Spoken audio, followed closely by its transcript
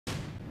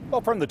Well,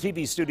 from the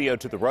TV studio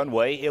to the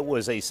runway, it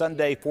was a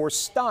Sunday for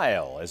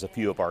style as a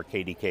few of our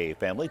KDKA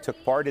family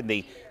took part in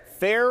the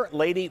Fair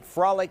Lady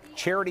Frolic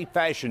charity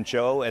fashion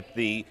show at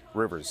the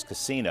Rivers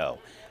Casino.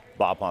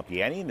 Bob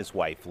Pompeani and his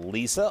wife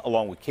Lisa,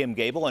 along with Kym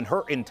Gable and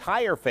her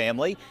entire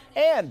family,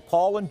 and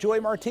Paul and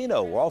Joy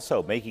Martino were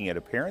also making an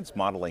appearance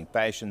modeling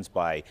fashions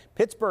by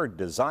Pittsburgh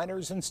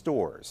designers and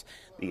stores.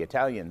 The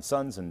Italian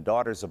Sons and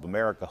Daughters of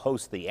America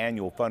host the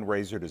annual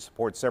fundraiser to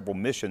support several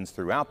missions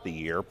throughout the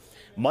year.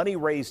 Money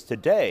raised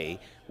today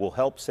will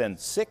help send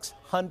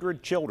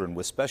 600 children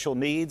with special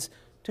needs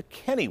to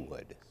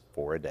Kennywood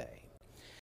for a day.